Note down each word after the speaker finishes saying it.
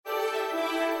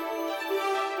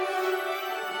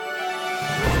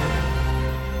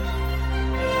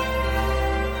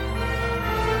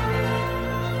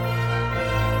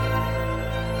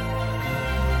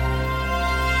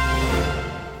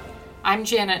I'm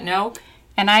Janet Noak.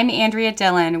 And I'm Andrea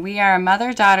Dillon. We are a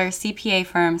mother-daughter CPA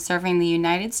firm serving the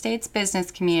United States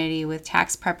business community with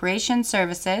tax preparation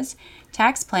services,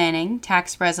 tax planning,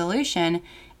 tax resolution,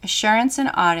 assurance and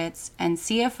audits, and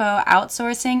CFO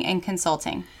outsourcing and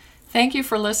consulting. Thank you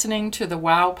for listening to the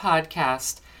WOW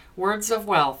podcast, Words of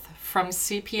Wealth from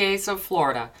CPAs of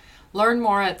Florida. Learn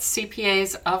more at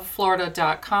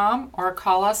cpasofflorida.com or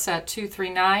call us at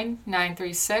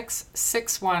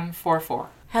 239-936-6144.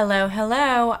 Hello.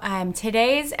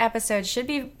 Today's episode should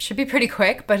be pretty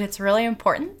quick, but it's really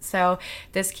important. So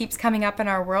this keeps coming up in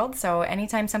our world. So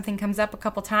anytime something comes up a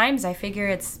couple times, I figure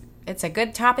it's a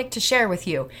good topic to share with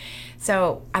you.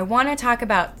 So I want to talk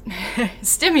about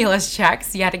stimulus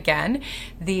checks yet again,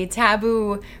 the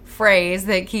taboo phrase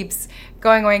that keeps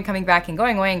going away and coming back and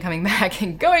going away and coming back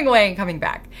and going away and coming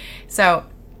back. So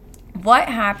what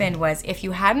happened was, if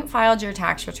you hadn't filed your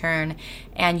tax return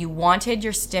and you wanted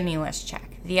your stimulus check,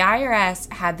 the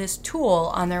IRS had this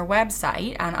tool on their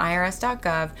website on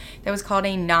irs.gov that was called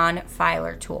a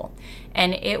non-filer tool.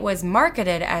 And it was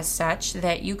marketed as such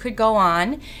that you could go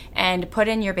on and put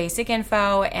in your basic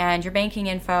info and your banking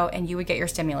info and you would get your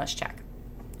stimulus check.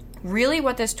 Really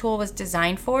what this tool was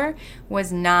designed for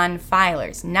was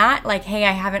non-filers. Not like, hey,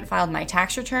 I haven't filed my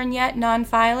tax return yet,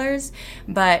 non-filers,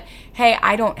 but hey,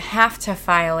 I don't have to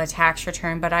file a tax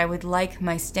return, but I would like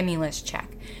my stimulus check.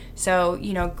 So,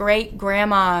 great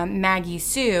grandma Maggie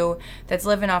Sue that's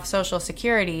living off Social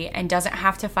Security and doesn't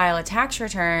have to file a tax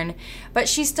return, but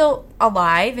she's still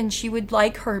alive and she would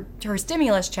like her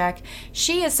stimulus check.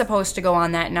 She is supposed to go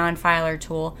on that non-filer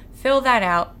tool, fill that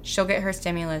out, she'll get her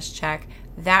stimulus check.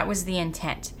 That was the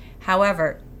intent.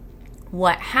 However,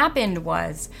 what happened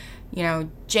was,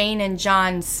 Jane and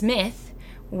John Smith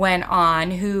went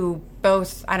on, who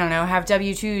both, have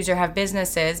W-2s or have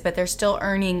businesses, but they're still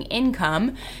earning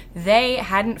income. They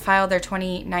hadn't filed their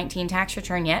 2019 tax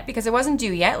return yet because it wasn't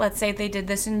due yet. Let's say they did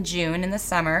this in June in the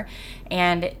summer,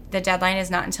 and the deadline is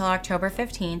not until October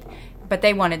 15th, but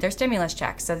they wanted their stimulus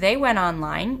check. So they went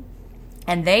online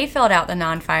and they filled out the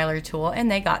non-filer tool and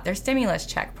they got their stimulus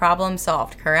check. Problem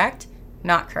solved, correct?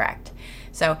 Not correct.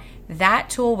 So that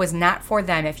tool was not for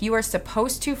them. If you are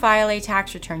supposed to file a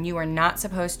tax return, you are not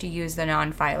supposed to use the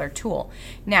non-filer tool.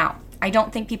 Now, I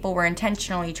don't think people were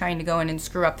intentionally trying to go in and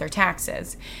screw up their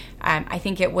taxes. I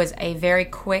think it was a very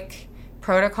quick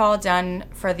protocol done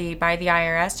by the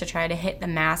IRS to try to hit the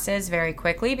masses very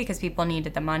quickly because people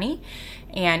needed the money,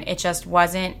 and it just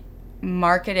wasn't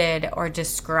marketed or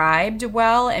described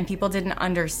well, and people didn't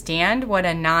understand what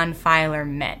a non-filer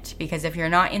meant, because if you're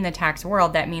not in the tax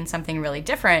world, that means something really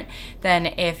different than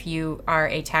if you are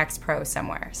a tax pro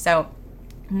somewhere. So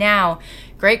now,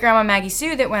 great grandma Maggie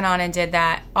Sue that went on and did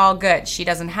that, all good. She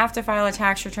doesn't have to file a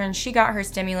tax return. She got her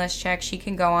stimulus check. She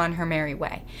can go on her merry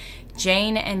way.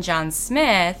 Jane and John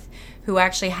Smith, who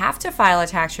actually have to file a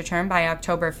tax return by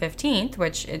October 15th,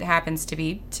 which it happens to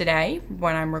be today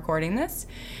when I'm recording this,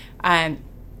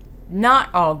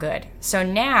 not all good. So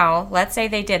now, let's say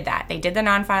they did that. They did the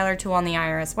non-filer tool on the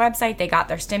IRS website. They got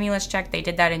their stimulus check. They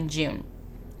did that in June.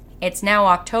 It's now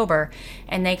October,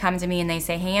 and they come to me and they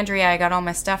say, hey, Andrea, I got all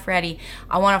my stuff ready.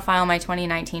 I want to file my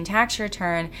 2019 tax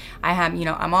return. I have,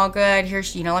 I'm all good.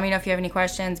 Here's, let me know if you have any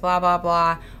questions, blah, blah,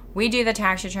 blah. We do the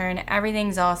tax return.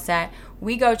 Everything's all set.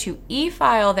 We go to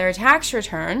e-file their tax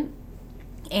return,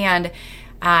 and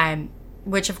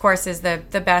which of course is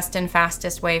the best and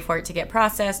fastest way for it to get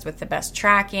processed with the best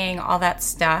tracking, all that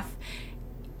stuff.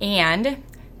 And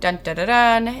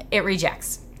it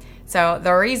rejects. So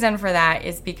the reason for that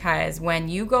is because when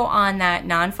you go on that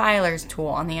non-filers tool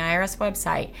on the IRS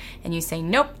website and you say,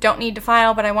 nope, don't need to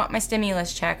file, but I want my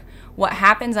stimulus check, what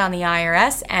happens on the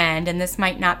IRS end, and this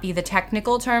might not be the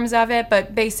technical terms of it,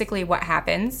 but basically what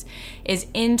happens is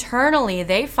internally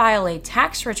they file a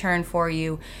tax return for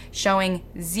you showing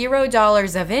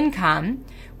 $0 of income,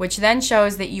 which then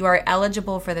shows that you are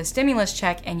eligible for the stimulus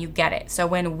check and you get it. So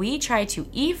when we try to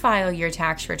e-file your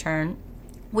tax return,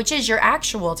 which is your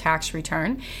actual tax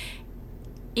return,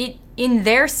 in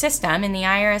their system, in the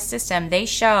IRS system, they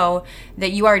show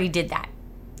that you already did that.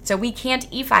 So we can't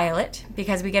e-file it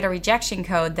because we get a rejection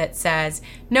code that says,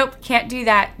 nope, can't do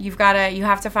that. You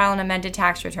have to file an amended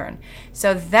tax return.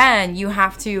 So then you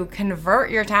have to convert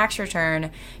your tax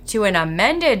return to an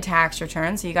amended tax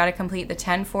return. So you got to complete the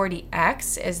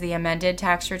 1040X is the amended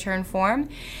tax return form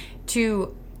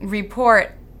to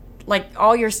report like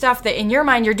all your stuff that in your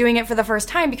mind you're doing it for the first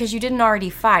time because you didn't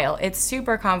already file. It's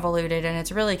super convoluted and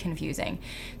it's really confusing.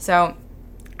 So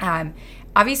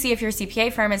Obviously, if your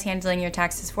CPA firm is handling your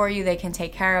taxes for you, they can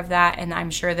take care of that. And I'm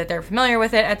sure that they're familiar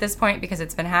with it at this point because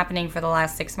it's been happening for the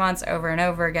last 6 months over and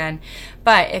over again.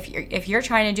 But if you're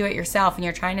trying to do it yourself and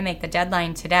you're trying to make the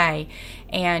deadline today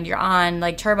and you're on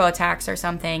like TurboTax or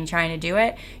something trying to do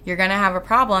it, you're going to have a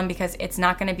problem because it's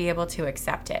not going to be able to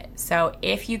accept it. So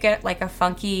if you get like a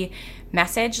funky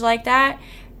message like that,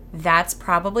 that's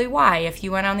probably why. If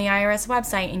you went on the IRS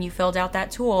website and you filled out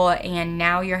that tool and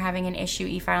now you're having an issue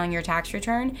e-filing your tax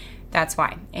return, that's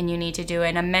why. And you need to do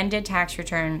an amended tax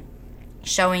return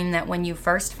showing that when you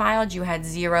first filed, you had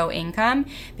zero income,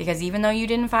 because even though you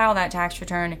didn't file that tax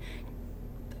return,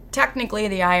 technically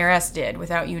the IRS did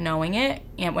without you knowing it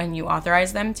and when you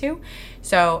authorized them to.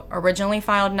 So originally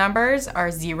filed numbers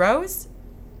are zeros,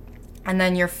 and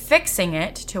then you're fixing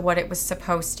it to what it was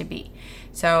supposed to be.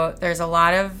 So there's a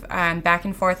lot of back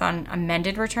and forth on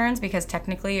amended returns because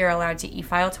technically you're allowed to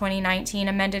e-file 2019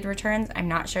 amended returns. I'm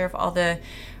not sure if all the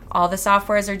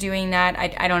softwares are doing that.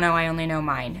 I don't know. I only know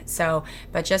mine. So,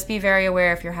 but just be very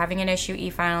aware if you're having an issue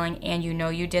e-filing and you know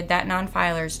you did that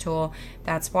non-filers tool,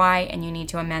 that's why, and you need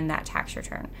to amend that tax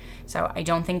return. So I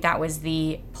don't think that was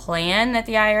the plan that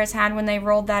the IRS had when they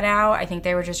rolled that out. I think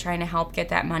they were just trying to help get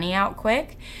that money out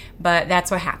quick, but that's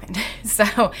what happened.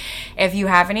 So if you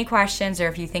have any questions or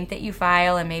if you think that you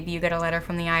file and maybe you get a letter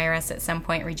from the IRS at some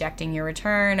point rejecting your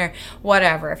return or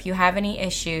whatever, if you have any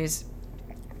issues,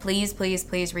 please, please,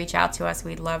 please reach out to us.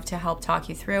 We'd love to help talk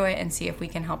you through it and see if we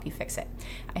can help you fix it.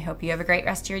 I hope you have a great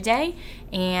rest of your day,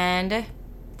 and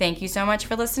thank you so much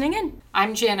for listening in.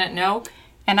 I'm Janet Noak.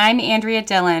 And I'm Andrea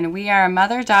Dillon. We are a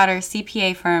mother-daughter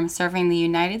CPA firm serving the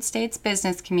United States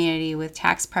business community with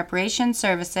tax preparation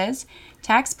services,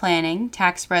 tax planning,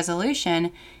 tax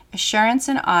resolution, assurance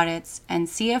and audits, and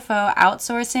CFO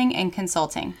outsourcing and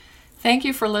consulting. Thank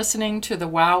you for listening to the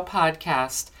WOW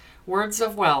podcast, Words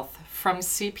of Wealth from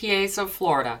CPAs of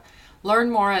Florida. Learn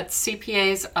more at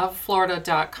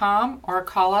cpasofflorida.com or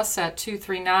call us at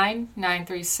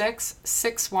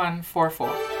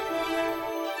 239-936-6144.